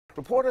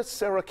Reporter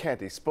Sarah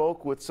Canty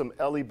spoke with some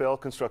Ellie Bell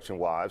construction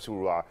wives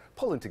who are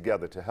pulling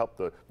together to help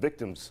the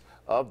victims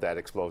of that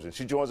explosion.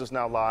 She joins us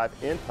now live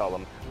in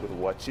Pelham with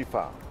what she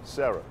found.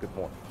 Sarah, good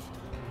morning.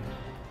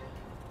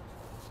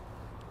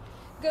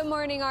 Good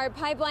morning, Art.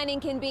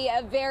 Pipelining can be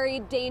a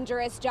very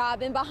dangerous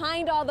job, and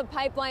behind all the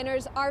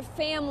pipeliners are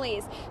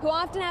families who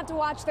often have to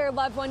watch their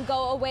loved one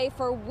go away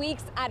for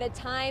weeks at a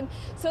time.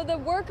 So the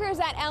workers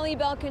at Ellie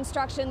Bell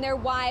Construction, their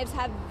wives,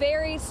 have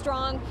very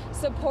strong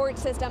support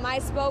system. I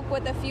spoke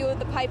with a few of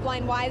the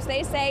pipeline wives.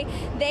 They say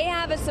they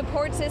have a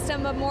support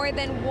system of more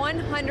than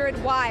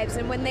 100 wives,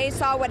 and when they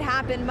saw what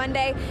happened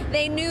Monday,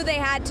 they knew they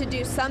had to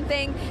do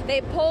something. They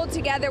pulled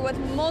together with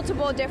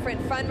multiple different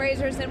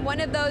fundraisers, and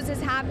one of those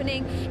is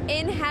happening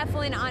in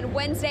Heflin on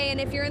Wednesday. And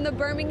if you're in the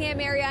Birmingham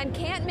area and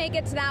can't make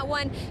it to that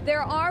one,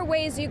 there are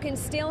ways you can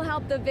still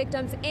help the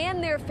victims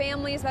and their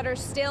families that are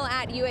still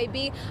at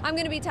UAB. I'm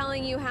going to be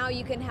telling you how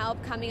you can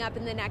help coming up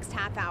in the next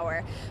half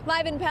hour.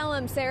 Live in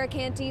Pelham, Sarah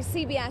Canty,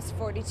 CBS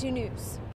 42 News.